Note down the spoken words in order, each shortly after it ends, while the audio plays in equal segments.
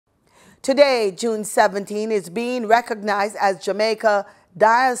Today, June 17, is being recognized as Jamaica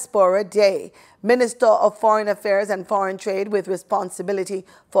Diaspora Day. Minister of Foreign Affairs and Foreign Trade with responsibility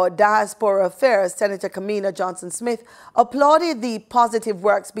for diaspora affairs, Senator Kamina Johnson-Smith, applauded the positive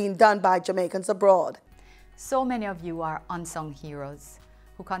works being done by Jamaicans abroad. So many of you are unsung heroes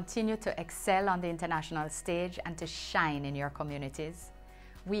who continue to excel on the international stage and to shine in your communities.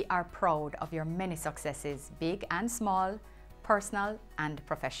 We are proud of your many successes, big and small, personal and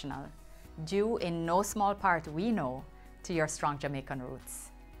professional, due in no small part, we know, to your strong Jamaican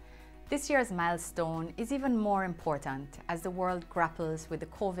roots. This year's milestone is even more important as the world grapples with the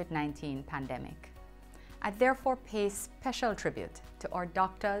COVID-19 pandemic. I therefore pay special tribute to our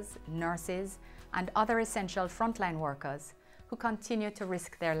doctors, nurses, and other essential frontline workers who continue to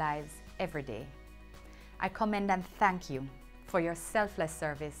risk their lives every day. I commend and thank you for your selfless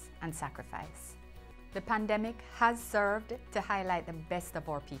service and sacrifice. The pandemic has served to highlight the best of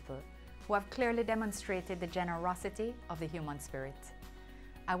our people, who have clearly demonstrated the generosity of the human spirit.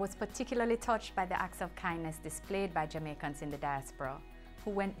 I was particularly touched by the acts of kindness displayed by Jamaicans in the diaspora,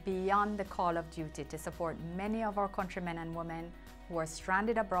 who went beyond the call of duty to support many of our countrymen and women who are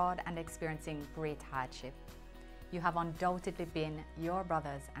stranded abroad and experiencing great hardship. You have undoubtedly been your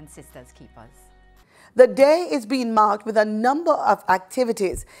brothers and sisters' keepers. The day is being marked with a number of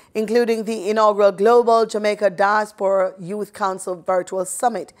activities, including the inaugural Global Jamaica Diaspora Youth Council Virtual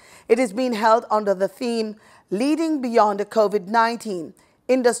Summit. It is being held under the theme, Leading Beyond COVID-19,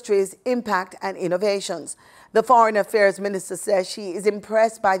 Industries, Impact and Innovations. The Foreign Affairs Minister says she is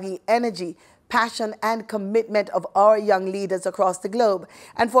impressed by the energy, passion and commitment of our young leaders across the globe,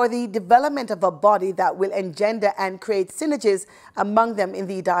 and for the development of a body that will engender and create synergies among them in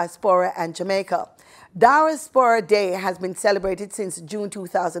the diaspora and Jamaica. Diaspora Day has been celebrated since June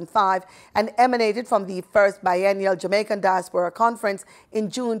 2005 and emanated from the first biennial Jamaican Diaspora Conference in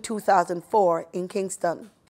June 2004 in Kingston.